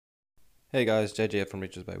Hey guys, JJ here from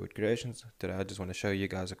Riches by Wood Creations. Today I just want to show you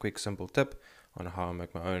guys a quick simple tip on how I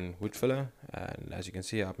make my own wood filler. And as you can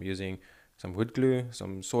see, I'm using some wood glue,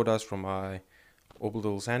 some sawdust from my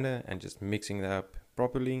orbital sander, and just mixing that up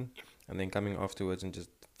properly, and then coming afterwards and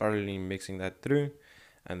just thoroughly mixing that through,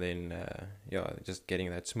 and then yeah, just getting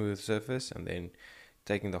that smooth surface, and then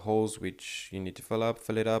taking the holes which you need to fill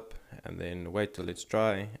it up, and then wait till it's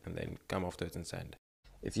dry, and then come afterwards and sand.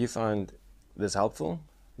 If you find this helpful,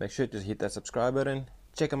 make sure to hit that subscribe button.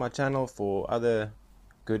 Check out my channel for other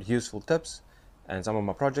good useful tips and some of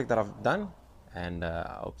my projects that I've done, and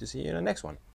I hope to see you in the next one.